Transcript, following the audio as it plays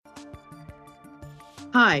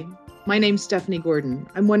Hi, my name's Stephanie Gordon.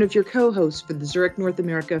 I'm one of your co-hosts for the Zurich North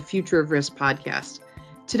America Future of Risk podcast.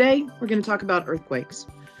 Today, we're going to talk about earthquakes.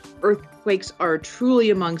 Earthquakes are truly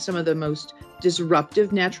among some of the most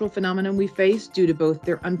disruptive natural phenomena we face due to both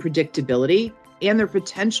their unpredictability and their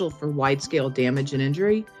potential for wide-scale damage and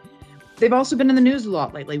injury. They've also been in the news a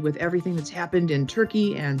lot lately with everything that's happened in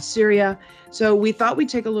Turkey and Syria. So we thought we'd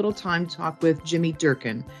take a little time to talk with Jimmy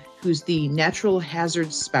Durkin, who's the natural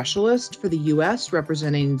hazards specialist for the U.S.,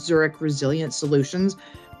 representing Zurich Resilient Solutions,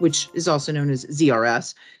 which is also known as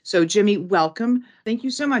ZRS. So Jimmy, welcome. Thank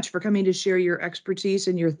you so much for coming to share your expertise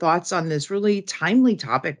and your thoughts on this really timely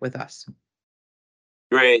topic with us.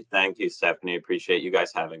 Great. Thank you, Stephanie. Appreciate you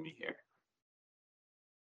guys having me here.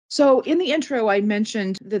 So in the intro, I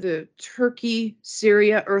mentioned that the Turkey,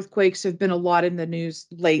 Syria earthquakes have been a lot in the news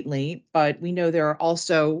lately, but we know there are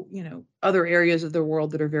also, other areas of the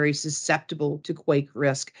world that are very susceptible to quake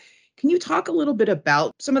risk. Can you talk a little bit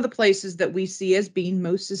about some of the places that we see as being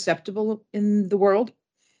most susceptible in the world?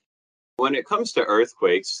 When it comes to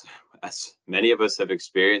earthquakes, as many of us have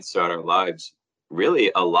experienced throughout our lives,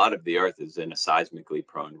 really a lot of the earth is in a seismically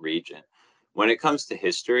prone region. When it comes to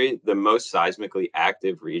history, the most seismically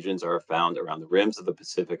active regions are found around the rims of the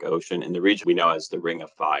Pacific Ocean in the region we know as the Ring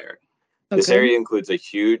of Fire. This Okay. area includes a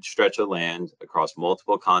huge stretch of land across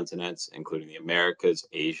multiple continents, including the Americas,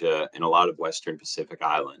 Asia, and a lot of Western Pacific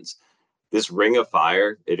islands. This ring of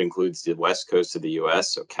fire, it includes the west coast of the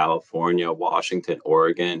US, so California, Washington,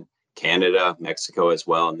 Oregon, Canada, Mexico as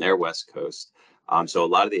well, and their west coast. So a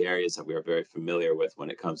lot of the areas that we are very familiar with when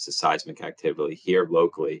it comes to seismic activity here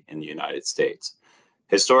locally in the United States.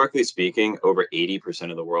 Historically speaking, over 80%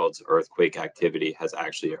 of the world's earthquake activity has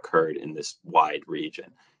actually occurred in this wide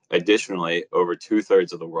region. Additionally, over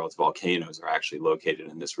two-thirds of the world's volcanoes are actually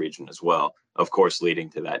located in this region as well, of course, leading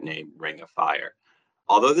to that name, Ring of Fire.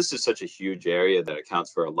 Although this is such a huge area that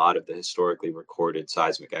accounts for a lot of the historically recorded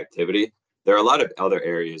seismic activity, there are a lot of other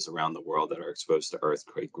areas around the world that are exposed to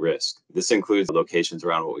earthquake risk. This includes locations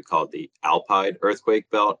around what we call the Alpide earthquake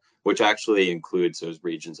belt, which actually includes those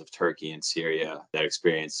regions of Turkey and Syria that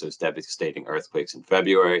experienced those devastating earthquakes in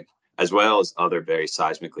February, as well as other very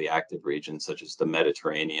seismically active regions such as the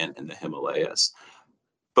Mediterranean and the Himalayas.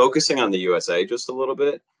 Focusing on the USA just a little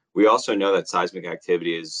bit, we also know that seismic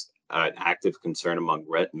activity is an active concern among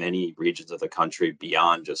many regions of the country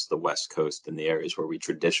beyond just the West Coast and the areas where we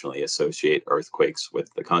traditionally associate earthquakes with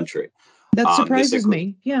the country. That This surprises includes,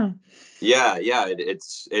 me. Yeah.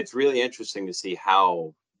 it's really interesting to see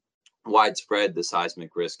how widespread the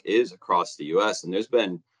seismic risk is across the U.S. And there's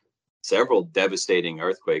been several devastating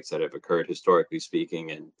earthquakes that have occurred, historically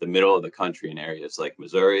speaking, in the middle of the country in areas like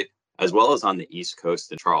Missouri, as well as on the East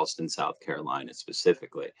Coast in Charleston, South Carolina,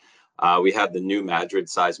 specifically. We have the New Madrid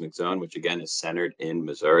seismic zone, which again is centered in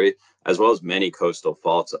Missouri, as well as many coastal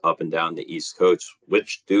faults up and down the East Coast,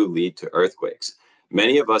 which do lead to earthquakes.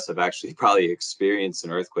 Many of us have actually probably experienced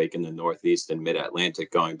an earthquake in the Northeast and Mid Atlantic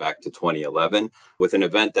going back to 2011, with an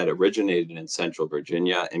event that originated in central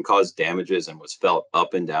Virginia and caused damages and was felt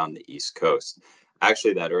up and down the East Coast.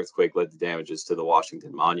 Actually, that earthquake led to damages to the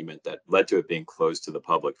Washington Monument that led to it being closed to the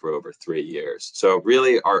public for over 3 years. So,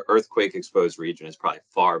 really, our earthquake exposed region is probably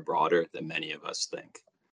far broader than many of us think.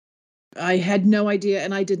 I had no idea,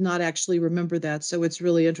 and I did not actually remember that. So it's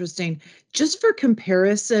really interesting. Just for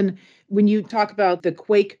comparison, when you talk about the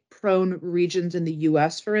quake prone regions in the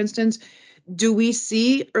US, for instance, do we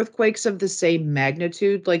see earthquakes of the same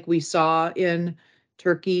magnitude like we saw in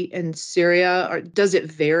Turkey and Syria? Or does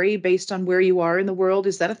it vary based on where you are in the world?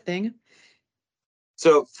 Is that a thing?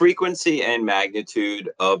 So, frequency and magnitude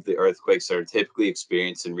of the earthquakes that are typically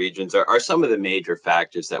experienced in regions are some of the major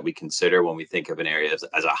factors that we consider when we think of an area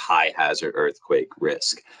as a high hazard earthquake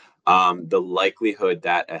risk. The likelihood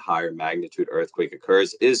that a higher magnitude earthquake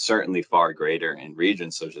occurs is certainly far greater in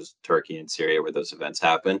regions such as Turkey and Syria, where those events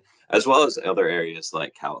happen, as well as other areas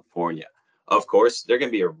like California. Of course, there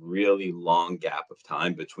can be a really long gap of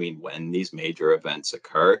time between when these major events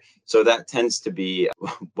occur. So that tends to be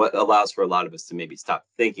what allows for a lot of us to maybe stop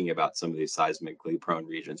thinking about some of these seismically prone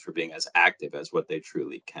regions for being as active as what they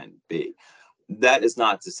truly can be. That is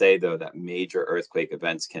not to say, though, that major earthquake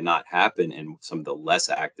events cannot happen in some of the less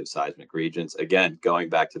active seismic regions. Again, going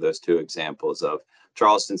back to those two examples of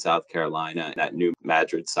Charleston, South Carolina, and that New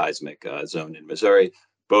Madrid seismic zone in Missouri,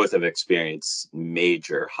 both have experienced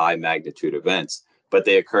major high magnitude events, but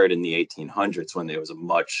they occurred in the 1800s when there was a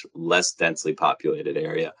much less densely populated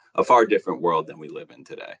area, a far different world than we live in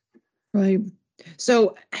today. Right.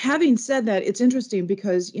 So, having said that, it's interesting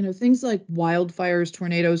because, things like wildfires,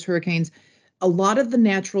 tornadoes, hurricanes, a lot of the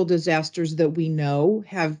natural disasters that we know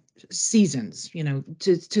have seasons.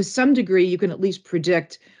 To some degree, you can at least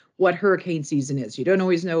predict what hurricane season is. You don't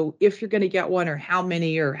always know if you're going to get one or how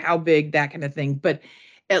many or how big, that kind of thing, but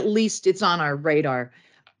at least it's on our radar.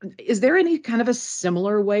 Is there any kind of a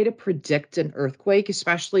similar way to predict an earthquake,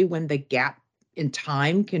 especially when the gap in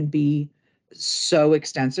time can be so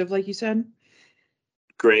extensive, like you said?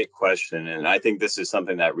 Great question. And I think this is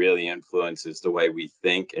something that really influences the way we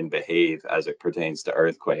think and behave as it pertains to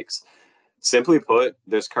earthquakes. Simply put,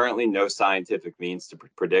 there's currently no scientific means to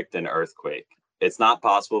predict an earthquake. It's not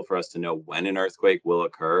possible for us to know when an earthquake will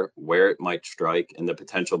occur, where it might strike, and the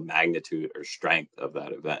potential magnitude or strength of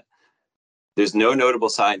that event. There's no notable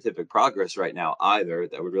scientific progress right now either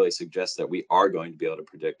that would really suggest that we are going to be able to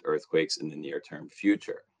predict earthquakes in the near term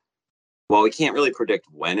future. While we can't really predict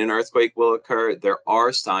when an earthquake will occur, there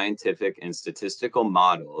are scientific and statistical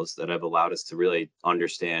models that have allowed us to really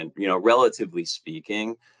understand, relatively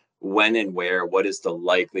speaking, when and where, what is the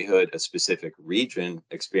likelihood a specific region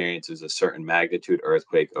experiences a certain magnitude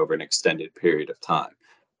earthquake over an extended period of time.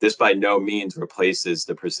 This by no means replaces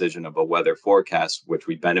the precision of a weather forecast, which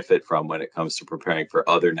we benefit from when it comes to preparing for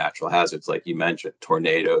other natural hazards, like you mentioned,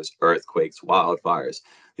 tornadoes, earthquakes, wildfires.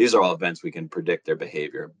 These are all events we can predict their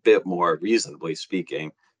behavior a bit more reasonably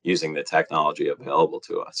speaking using the technology available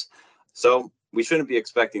to us. So we shouldn't be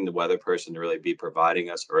expecting the weather person to really be providing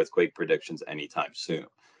us earthquake predictions anytime soon.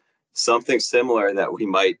 Something similar that we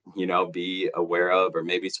might, be aware of, or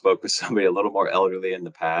maybe spoke with somebody a little more elderly in the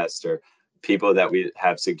past, or people that we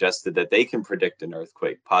have suggested that they can predict an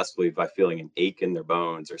earthquake, possibly by feeling an ache in their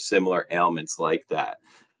bones or similar ailments like that.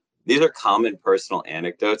 These are common personal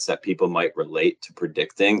anecdotes that people might relate to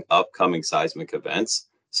predicting upcoming seismic events.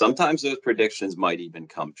 Sometimes those predictions might even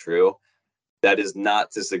come true. That is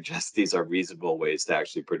not to suggest these are reasonable ways to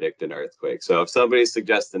actually predict an earthquake. So if somebody's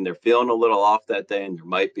suggesting they're feeling a little off that day and there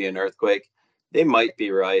might be an earthquake, they might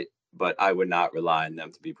be right, but I would not rely on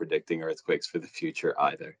them to be predicting earthquakes for the future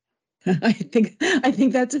either. I think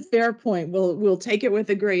that's a fair point. We'll take it with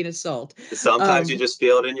a grain of salt. Sometimes you Um, just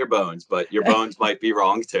feel it in your bones, but your bones might be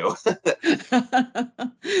wrong too.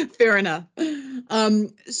 Fair enough.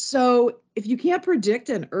 So if you can't predict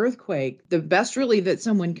an earthquake, the best really that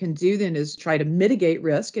someone can do then is try to mitigate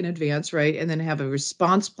risk in advance, right? And then have a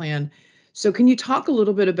response plan. So can you talk a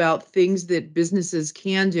little bit about things that businesses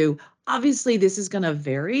can do? Obviously, this is going to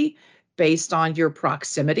vary based on your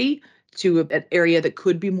proximity to an area that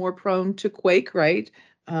could be more prone to quake, right?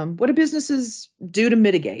 What do businesses do to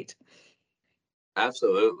mitigate?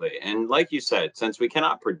 Absolutely. And like you said, since we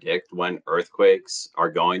cannot predict when earthquakes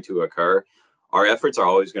are going to occur, our efforts are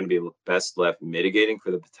always going to be best left mitigating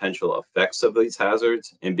for the potential effects of these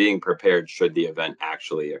hazards and being prepared should the event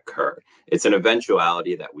actually occur. It's an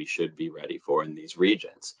eventuality that we should be ready for in these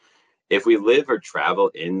regions. If we live or travel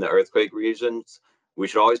in the earthquake regions, we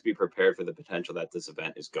should always be prepared for the potential that this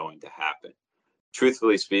event is going to happen.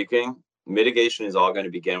 Truthfully speaking, mitigation is all going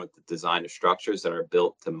to begin with the design of structures that are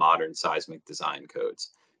built to modern seismic design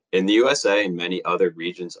codes. In the USA and many other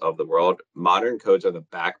regions of the world, modern codes are the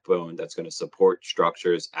backbone that's going to support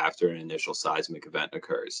structures after an initial seismic event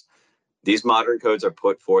occurs. These modern codes are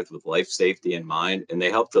put forth with life safety in mind, and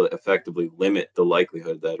they help to effectively limit the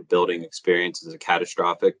likelihood that a building experiences a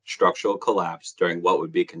catastrophic structural collapse during what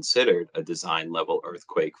would be considered a design level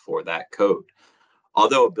earthquake for that code.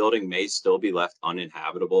 Although a building may still be left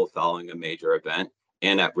uninhabitable following a major event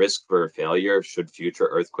and at risk for failure should future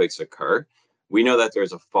earthquakes occur, we know that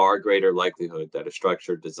there's a far greater likelihood that a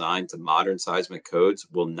structure designed to modern seismic codes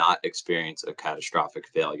will not experience a catastrophic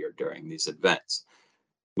failure during these events.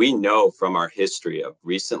 We know from our history of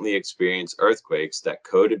recently experienced earthquakes that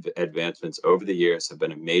code advancements over the years have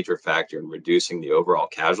been a major factor in reducing the overall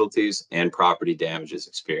casualties and property damages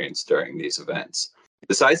experienced during these events.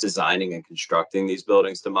 Besides designing and constructing these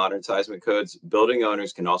buildings to modern seismic codes, building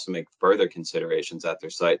owners can also make further considerations at their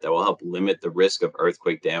site that will help limit the risk of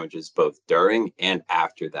earthquake damages both during and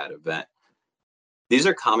after that event. These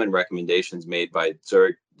are common recommendations made by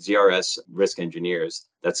Zurich ZRS risk engineers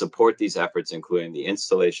that support these efforts, including the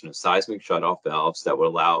installation of seismic shutoff valves that will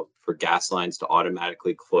allow for gas lines to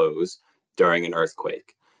automatically close during an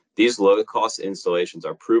earthquake. These low-cost installations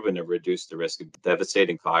are proven to reduce the risk of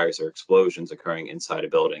devastating fires or explosions occurring inside a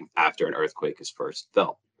building after an earthquake is first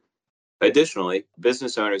felt. Additionally,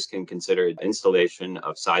 business owners can consider installation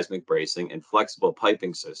of seismic bracing and flexible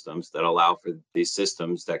piping systems that allow for these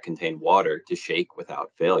systems that contain water to shake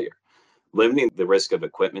without failure, limiting the risk of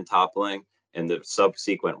equipment toppling and the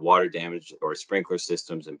subsequent water damage or sprinkler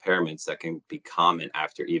systems impairments that can be common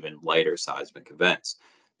after even lighter seismic events.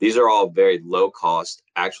 These are all very low cost,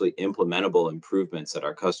 actually implementable improvements that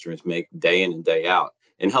our customers make day in and day out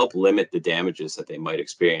and help limit the damages that they might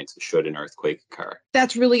experience should an earthquake occur.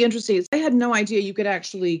 That's really interesting. I had no idea you could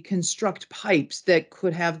actually construct pipes that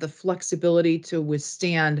could have the flexibility to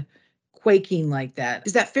withstand quaking like that.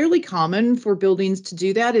 Is that fairly common for buildings to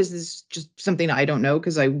do that? Is this just something I don't know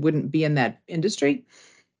because I wouldn't be in that industry?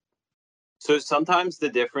 So sometimes the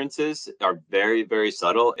differences are very, very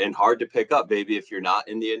subtle and hard to pick up, maybe if you're not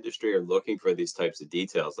in the industry or looking for these types of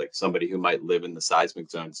details, like somebody who might live in the seismic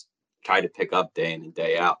zones, try to pick up day in and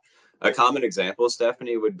day out. A common example,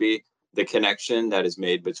 Stephanie, would be the connection that is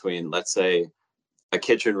made between, let's say, a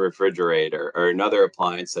kitchen refrigerator or another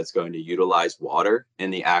appliance that's going to utilize water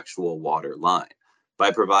and the actual water line. By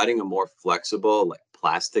providing a more flexible, like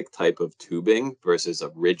plastic type of tubing versus a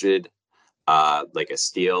rigid like a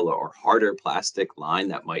steel or harder plastic line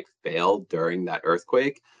that might fail during that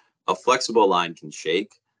earthquake, a flexible line can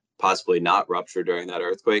shake, possibly not rupture during that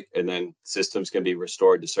earthquake, and then systems can be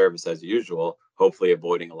restored to service as usual, hopefully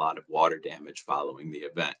avoiding a lot of water damage following the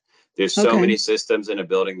event. There's so Okay. many systems in a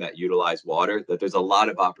building that utilize water that there's a lot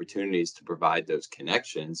of opportunities to provide those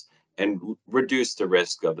connections and reduce the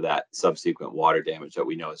risk of that subsequent water damage that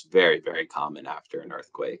we know is very, very common after an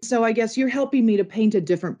earthquake. So I guess you're helping me to paint a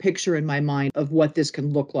different picture in my mind of what this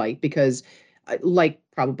can look like because like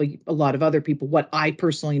probably a lot of other people, what I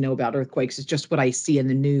personally know about earthquakes is just what I see in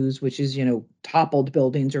the news, which is, toppled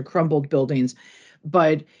buildings or crumbled buildings.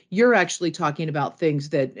 But you're actually talking about things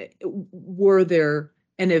that were there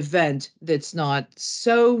an event that's not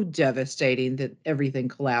so devastating that everything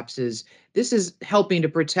collapses. This is helping to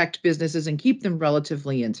protect businesses and keep them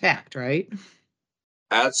relatively intact, right?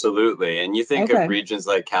 Absolutely. And you think of Okay. regions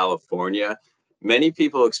like California, many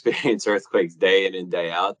people experience earthquakes day in and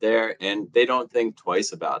day out there, and they don't think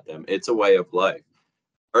twice about them. It's a way of life.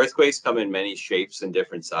 Earthquakes come in many shapes and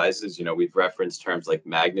different sizes. We've referenced terms like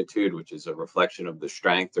magnitude, which is a reflection of the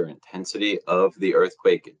strength or intensity of the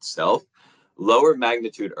earthquake itself. Lower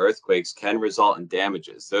magnitude earthquakes can result in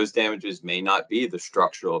damages. Those damages may not be the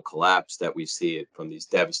structural collapse that we see from these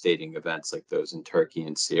devastating events like those in Turkey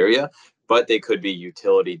and Syria, but they could be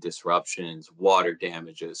utility disruptions, water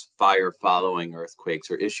damages, fire following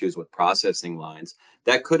earthquakes, or issues with processing lines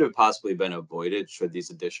that could have possibly been avoided should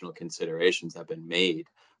these additional considerations have been made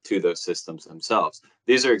to those systems themselves.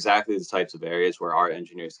 These are exactly the types of areas where our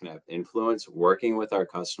engineers can have influence working with our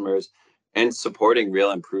customers and supporting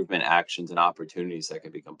real improvement actions and opportunities that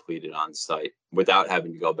can be completed on site without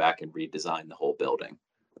having to go back and redesign the whole building.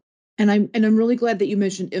 And I'm really glad that you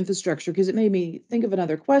mentioned infrastructure because it made me think of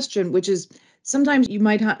another question, which is sometimes you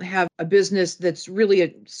might not have a business that's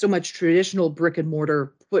really so much traditional brick and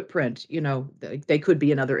mortar footprint. They could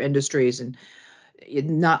be in other industries and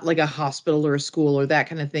not like a hospital or a school or that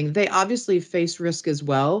kind of thing. They obviously face risk as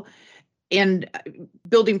well, and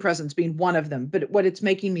building presence being one of them. But what it's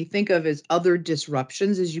making me think of is other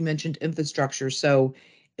disruptions, as you mentioned, infrastructure. So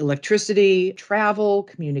electricity, travel,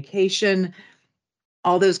 communication,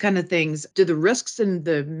 all those kind of things. Do the risks and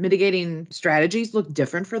the mitigating strategies look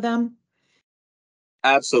different for them?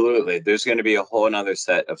 Absolutely. There's going to be a whole another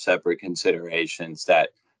set of separate considerations that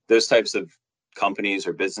those types of companies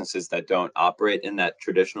or businesses that don't operate in that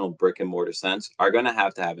traditional brick and mortar sense are going to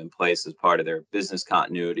have in place as part of their business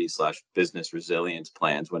continuity slash business resilience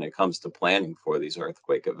plans when it comes to planning for these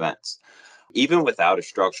earthquake events. Even without a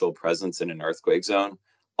structural presence in an earthquake zone,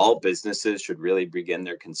 all businesses should really begin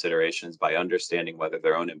their considerations by understanding whether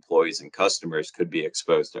their own employees and customers could be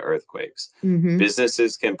exposed to earthquakes. Hmm.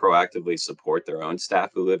 Businesses can proactively support their own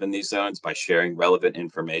staff who live in these zones by sharing relevant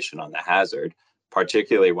information on the hazard,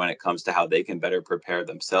 particularly when it comes to how they can better prepare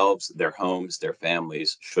themselves, their homes, their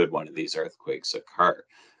families, should one of these earthquakes occur.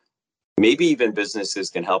 Maybe even businesses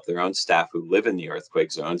can help their own staff who live in the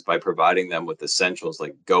earthquake zones by providing them with essentials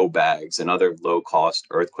like go bags and other low cost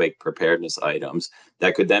earthquake preparedness items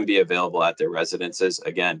that could then be available at their residences,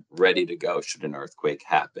 again, ready to go should an earthquake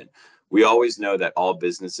happen. We always know that all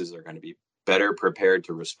businesses are going to be better prepared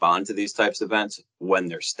to respond to these types of events when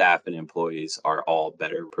their staff and employees are all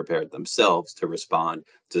better prepared themselves to respond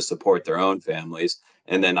to support their own families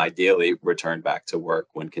and then ideally return back to work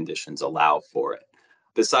when conditions allow for it.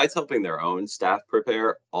 Besides helping their own staff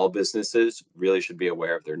prepare, all businesses really should be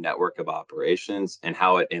aware of their network of operations and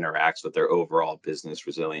how it interacts with their overall business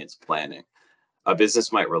resilience planning. A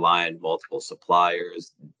business might rely on multiple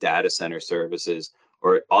suppliers, data center services,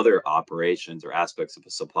 or other operations or aspects of a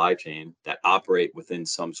supply chain that operate within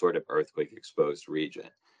some sort of earthquake exposed region.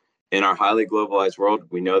 In our highly globalized world,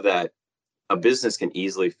 we know that a business can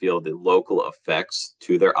easily feel the local effects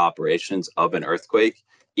to their operations of an earthquake,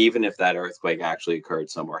 even if that earthquake actually occurred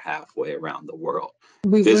somewhere halfway around the world.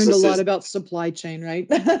 We've learned a lot Businesses, about supply chain, right?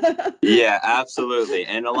 yeah, absolutely.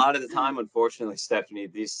 And a lot of the time, unfortunately, Stephanie,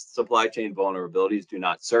 these supply chain vulnerabilities do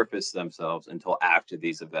not surface themselves until after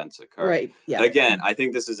these events occur. Right. Yeah. Again, I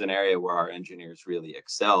think this is an area where our engineers really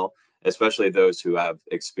excel, especially those who have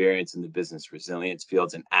experience in the business resilience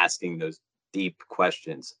fields and asking those deep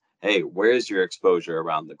questions. Hey, where's your exposure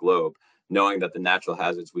around the globe? Knowing that the natural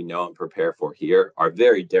hazards we know and prepare for here are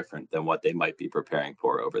very different than what they might be preparing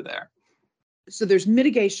for over there. So there's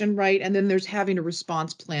mitigation, right? And then there's having a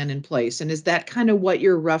response plan in place. And is that kind of what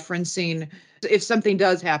you're referencing? If something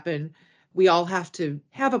does happen, we all have to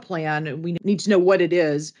have a plan and we need to know what it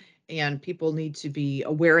is, and people need to be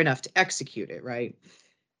aware enough to execute it, right?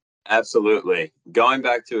 Absolutely. Going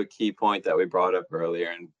back to a key point that we brought up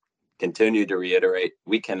earlier and continue to reiterate,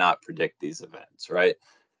 we cannot predict these events, right?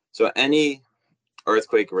 So any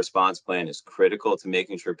earthquake response plan is critical to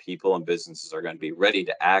making sure people and businesses are going to be ready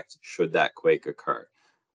to act should that quake occur.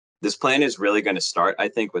 This plan is really going to start, I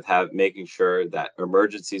think, with making sure that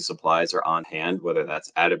emergency supplies are on hand, whether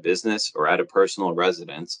that's at a business or at a personal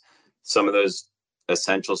residence. Some of those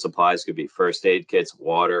essential supplies could be first aid kits,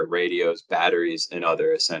 water, radios, batteries, and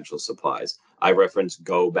other essential supplies. I referenced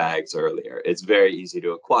go bags earlier. It's very easy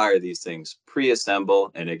to acquire these things,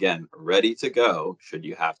 pre-assemble, and again, ready to go should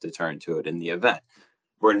you have to turn to it in the event.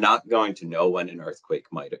 We're not going to know when an earthquake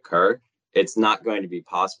might occur. It's not going to be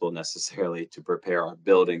possible necessarily to prepare our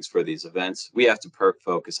buildings for these events. We have to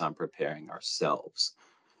focus on preparing ourselves.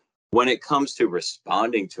 When it comes to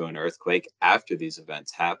responding to an earthquake after these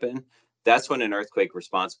events happen, that's when an earthquake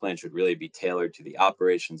response plan should really be tailored to the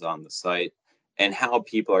operations on the site and how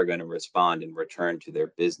people are going to respond and return to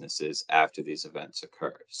their businesses after these events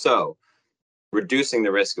occur. So, reducing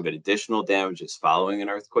the risk of additional damages following an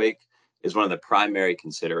earthquake is one of the primary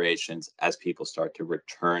considerations as people start to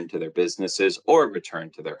return to their businesses or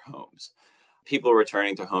return to their homes. People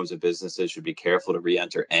returning to homes and businesses should be careful to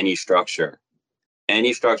re-enter any structure.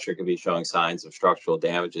 Any structure could be showing signs of structural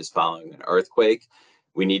damages following an earthquake.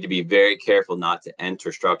 We need to be very careful not to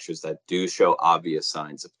enter structures that do show obvious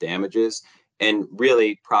signs of damages. And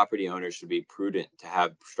really, property owners should be prudent to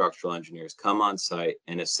have structural engineers come on site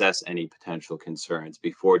and assess any potential concerns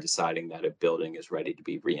before deciding that a building is ready to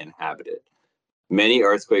be re-inhabited. Many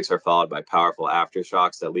earthquakes are followed by powerful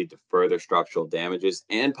aftershocks that lead to further structural damages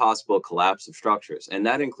and possible collapse of structures, and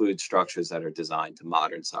that includes structures that are designed to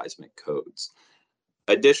modern seismic codes.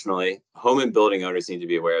 Additionally, home and building owners need to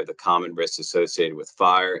be aware of the common risks associated with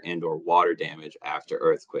fire and or water damage after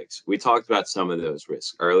earthquakes. We talked about some of those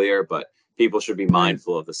risks earlier, but people should be Right.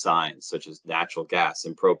 mindful of the signs such as natural gas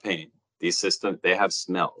and propane. These systems, they have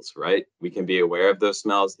smells, right? We can be aware of those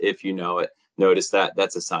smells if you know it. Notice that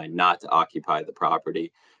that's a sign not to occupy the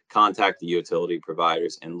property. Contact the utility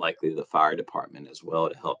providers and likely the fire department as well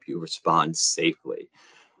to help you respond safely.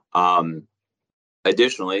 Um,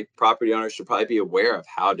 Additionally, property owners should probably be aware of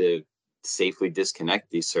how to safely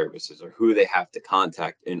disconnect these services or who they have to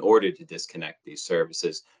contact in order to disconnect these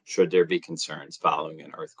services should there be concerns following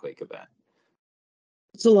an earthquake event.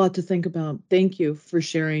 It's a lot to think about. Thank you for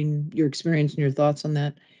sharing your experience and your thoughts on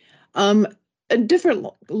that. Um, a different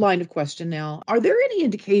line of question now. Are there any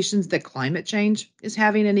indications that climate change is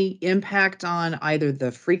having any impact on either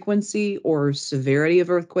the frequency or severity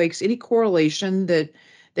of earthquakes? Any correlation that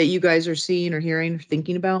you guys are seeing or hearing or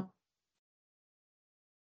thinking about?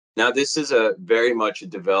 Now, this is a very much a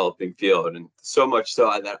developing field, and so much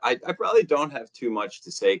so that I probably don't have too much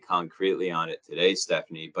to say concretely on it today,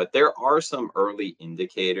 Stephanie, but there are some early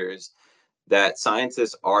indicators that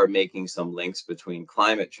scientists are making some links between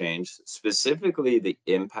climate change, specifically the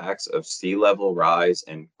impacts of sea level rise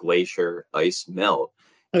and glacier ice melt,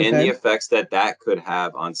 and the Okay. effects that that could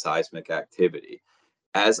have on seismic activity.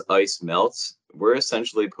 As ice melts, we're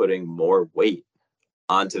essentially putting more weight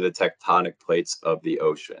onto the tectonic plates of the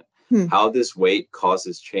ocean. Hmm. How this weight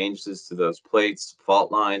causes changes to those plates,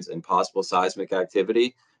 fault lines, and possible seismic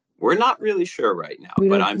activity, we're not really sure right now, We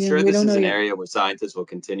but don't, I'm yeah, sure we this don't is know an yet. area where scientists will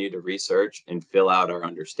continue to research and fill out our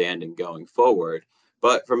understanding going forward.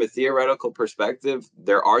 But from a theoretical perspective,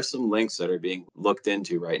 there are some links that are being looked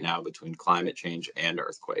into right now between climate change and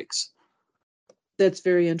earthquakes. That's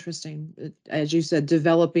very interesting. As you said,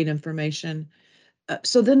 developing information.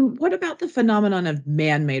 So then what about the phenomenon of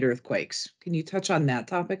man-made earthquakes? Can you touch on that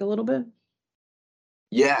topic a little bit?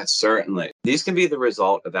 Yeah, certainly. These can be the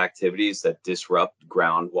result of activities that disrupt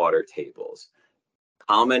groundwater tables.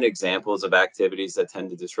 Common examples of activities that tend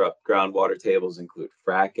to disrupt groundwater tables include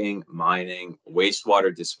fracking, mining,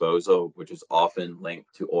 wastewater disposal, which is often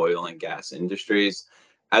linked to oil and gas industries,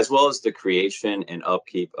 as well as the creation and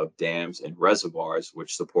upkeep of dams and reservoirs,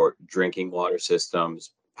 which support drinking water systems,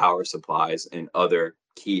 power supplies, and other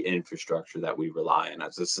key infrastructure that we rely on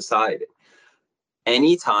as a society.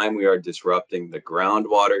 Anytime we are disrupting the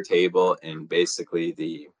groundwater table and basically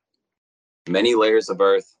the many layers of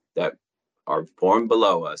earth that are formed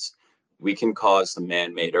below us, we can cause some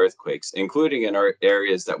man-made earthquakes, including in our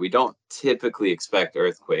areas that we don't typically expect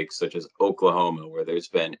earthquakes, such as Oklahoma, where there's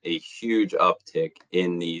been a huge uptick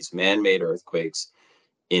in these man-made earthquakes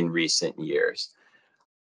in recent years.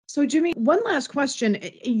 So, Jimmy, one last question.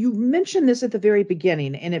 You mentioned this at the very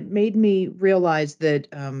beginning, and it made me realize that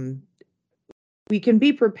we can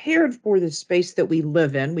be prepared for the space that we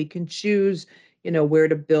live in. We can choose, where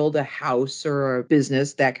to build a house or a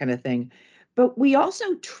business, that kind of thing. But we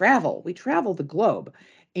also travel. We travel the globe.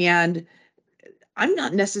 And I'm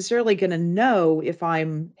not necessarily going to know if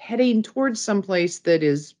I'm heading towards someplace that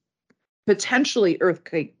is potentially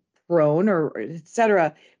earthquake prone or et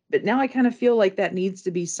cetera. But now I kind of feel like that needs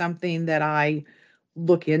to be something that I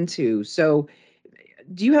look into. So,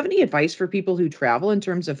 do you have any advice for people who travel in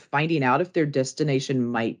terms of finding out if their destination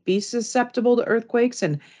might be susceptible to earthquakes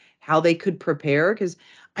and how they could prepare? Because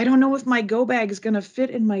I don't know if my go bag is going to fit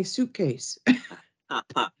in my suitcase.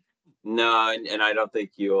 No, and I don't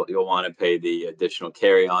think you'll want to pay the additional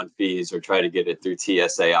carry-on fees or try to get it through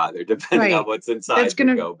TSA either, depending on Right. what's That's inside your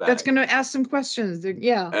gonna go that's bag. gonna ask some questions.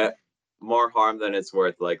 Yeah. Uh, More harm than it's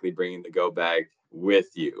worth likely bringing the go bag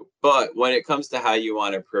with you. But when it comes to how you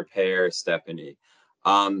want to prepare, Stephanie,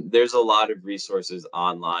 there's a lot of resources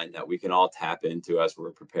online that we can all tap into as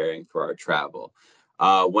we're preparing for our travel.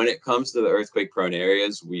 When it comes to the earthquake prone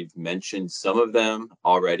areas, we've mentioned some of them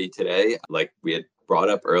already today. Like we had brought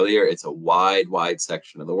up earlier, it's a wide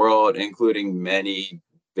section of the world, including many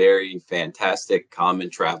very fantastic common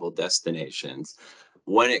travel destinations.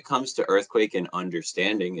 When it comes to earthquake and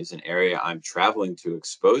understanding is an area I'm traveling to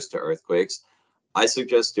exposed to earthquakes, I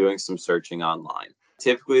suggest doing some searching online.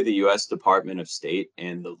 Typically, the US Department of State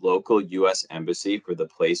and the local US Embassy for the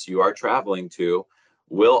place you are traveling to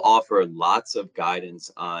will offer lots of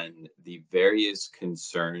guidance on the various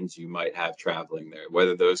concerns you might have traveling there,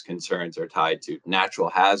 whether those concerns are tied to natural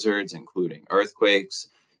hazards, including earthquakes,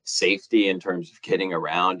 safety in terms of getting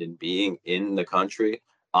around and being in the country,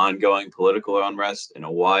 ongoing political unrest, and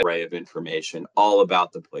a wide array of information all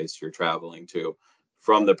about the place you're traveling to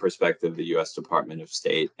from the perspective of the US Department of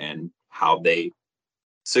State and how they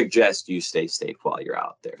suggest you stay safe while you're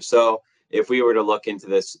out there. So, if we were to look into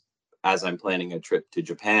this as I'm planning a trip to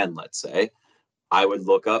Japan, let's say, I would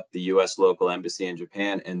look up the US local embassy in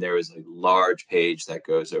Japan, and there is a large page that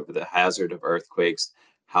goes over the hazard of earthquakes,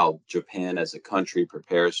 how Japan as a country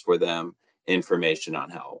prepares for them, information on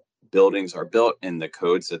how buildings are built and the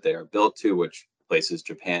codes that they are built to, which places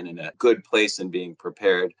Japan in a good place in being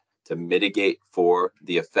prepared to mitigate for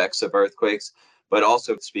the effects of earthquakes, but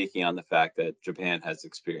also speaking on the fact that Japan has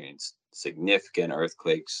experienced significant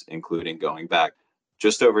earthquakes, including going back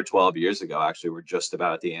just over 12 years ago. Actually, we're just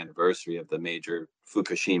about at the anniversary of the major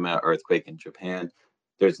Fukushima earthquake in Japan.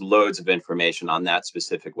 There's loads of information on that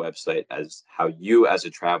specific website as how you as a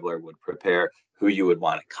traveler would prepare, who you would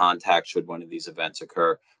want to contact should one of these events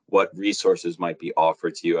occur, what resources might be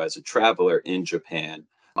offered to you as a traveler in Japan,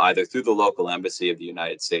 either through the local embassy of the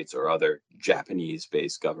United States or other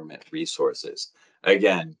Japanese-based government resources.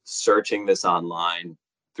 Again, searching this online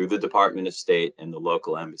through the Department of State and the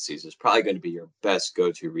local embassies is probably going to be your best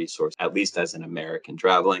go-to resource, at least as an American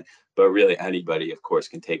traveling. But really, anybody, of course,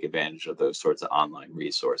 can take advantage of those sorts of online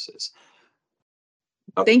resources.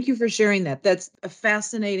 Okay. Thank you for sharing that. That's a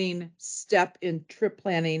fascinating step in trip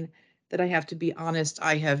planning that I have to be honest,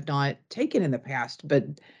 I have not taken in the past, but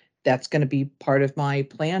that's going to be part of my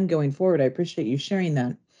plan going forward. I appreciate you sharing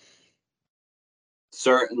that.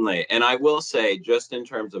 Certainly. And I will say, just in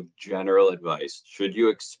terms of general advice, should you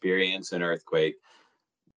experience an earthquake,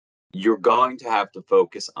 you're going to have to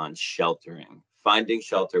focus on sheltering, finding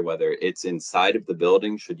shelter, whether it's inside of the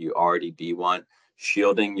building, should you already be one,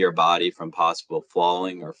 shielding your body from possible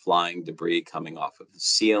falling or flying debris coming off of the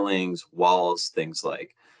ceilings, walls, things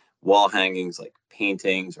like wall hangings, like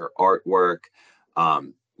paintings or artwork,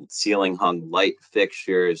 um, ceiling hung light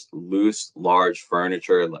fixtures, loose, large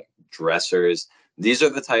furniture like dressers. These are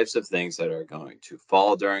the types of things that are going to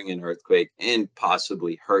fall during an earthquake and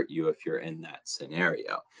possibly hurt you if you're in that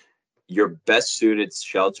scenario. Your best suited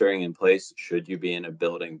sheltering in place should you be in a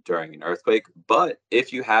building during an earthquake. But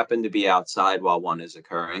if you happen to be outside while one is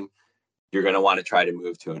occurring, you're going to want to try to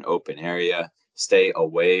move to an open area. Stay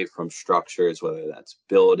away from structures, whether that's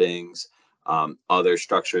buildings, other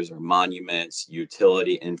structures or monuments,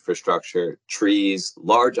 utility infrastructure, trees,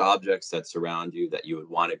 large objects that surround you that you would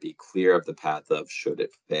want to be clear of the path of should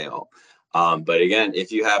it fail. But again,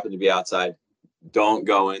 if you happen to be outside, don't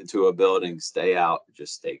go into a building, stay out,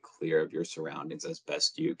 just stay clear of your surroundings as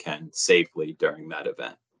best you can safely during that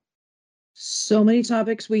event. So many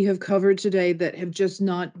topics we have covered today that have just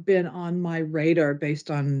not been on my radar based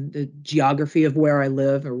on the geography of where I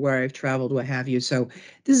live or where I've traveled, what have you. So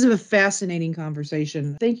this is a fascinating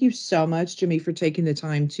conversation. Thank you so much, Jimmy, for taking the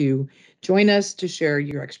time to join us, to share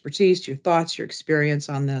your expertise, your thoughts, your experience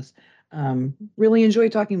on this. Really enjoy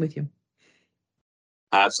talking with you.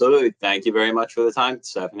 Absolutely. Thank you very much for the time,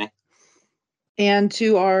 Stephanie. And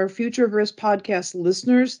to our Future of Risk podcast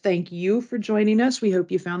listeners, thank you for joining us. We hope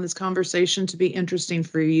you found this conversation to be interesting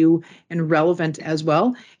for you and relevant as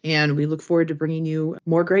well. And we look forward to bringing you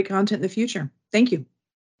more great content in the future. Thank you.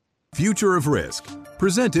 Future of Risk,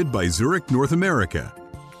 presented by Zurich North America.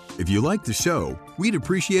 If you like the show, we'd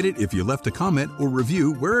appreciate it if you left a comment or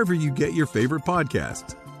review wherever you get your favorite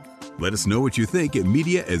podcasts. Let us know what you think at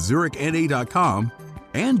media@zurichna.com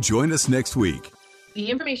and join us next week. The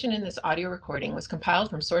information in this audio recording was compiled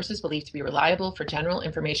from sources believed to be reliable for general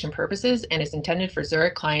information purposes and is intended for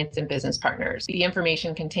Zurich clients and business partners. The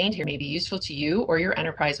information contained here may be useful to you or your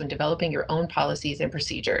enterprise when developing your own policies and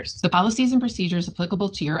procedures. The policies and procedures applicable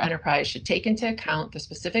to your enterprise should take into account the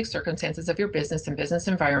specific circumstances of your business and business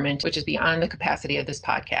environment, which is beyond the capacity of this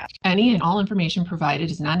podcast. Any and all information provided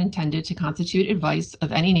is not intended to constitute advice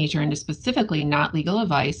of any nature and is specifically not legal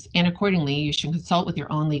advice, and accordingly, you should consult with your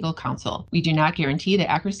own legal counsel. We do not guarantee the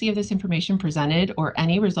accuracy of this information presented or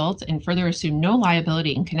any results and further assume no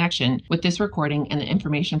liability in connection with this recording and the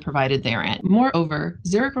information provided therein. Moreover,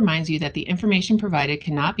 Zurich reminds you that the information provided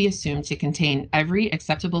cannot be assumed to contain every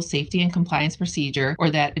acceptable safety and compliance procedure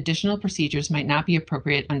or that additional procedures might not be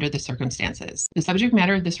appropriate under the circumstances. The subject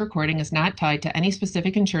matter of this recording is not tied to any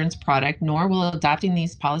specific insurance product, nor will adopting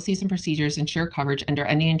these policies and procedures ensure coverage under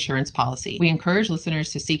any insurance policy. We encourage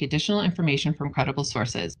listeners to seek additional information from credible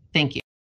sources. Thank you.